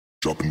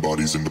Dropping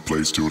bodies in the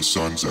place till the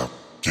sun's out.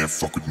 Can't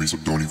fuck with me, so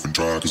don't even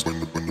try. Cause when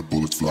the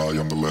bullets fly,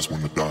 I'm the last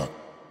one to die.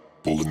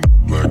 Pulling up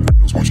black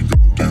windows once you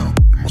go down.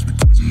 You must be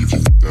crazy if you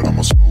think that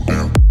I'ma slow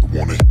down. Don't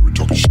wanna hear it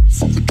talking shit,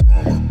 fuck the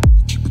drama.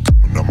 Keep it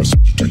coming, I'ma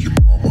send you to your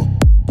mama.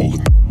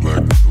 Pulling up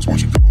black windows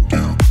once you go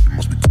down. You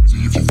must be crazy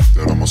if you think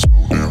that I'ma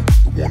slow down.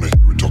 Don't wanna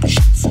hear it talking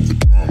shit, fuck the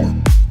drama.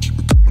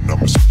 Keep it coming,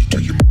 I'ma send you to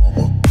your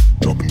mama.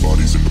 Dropping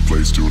bodies in the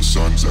place till the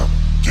sun's out.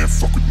 Can't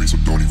fuck with me, so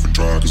don't even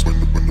try. Cause when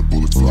the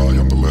bullets fly,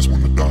 I'm the last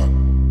one to die.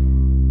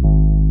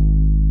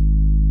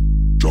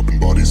 Dropping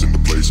bodies in the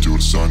place till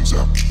the sun's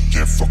out.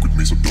 Can't fuck with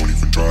me, so don't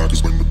even try.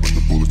 Cause when the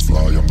bullets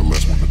fly, I'm the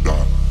last one to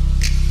die.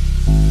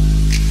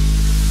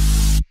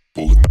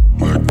 Pulling up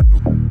black window.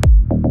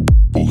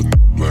 Pulling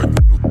up black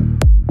window.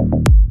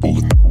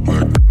 Pulling up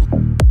black window.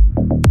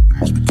 You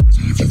must be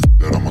crazy if you think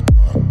that I'ma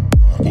die.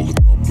 Pulling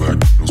up black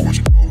windows once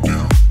you go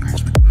down. You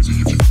must be crazy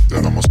if you think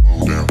that I'ma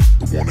slow down.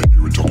 Don't wanna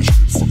hear it talking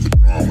shit, fuck the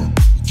drama.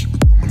 Keep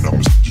it coming,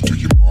 I'ma send you to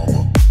your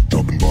mama.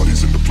 Dropping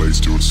bodies in the place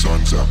till the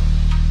sun's out.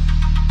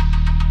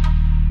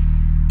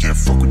 Can't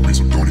fuck with me,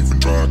 so don't even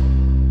try.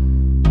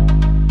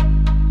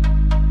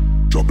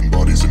 Dropping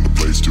bodies in the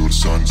place till the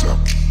sun's out.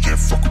 Can't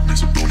fuck with me,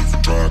 so don't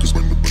even try. Cause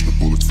when the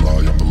bullets fly,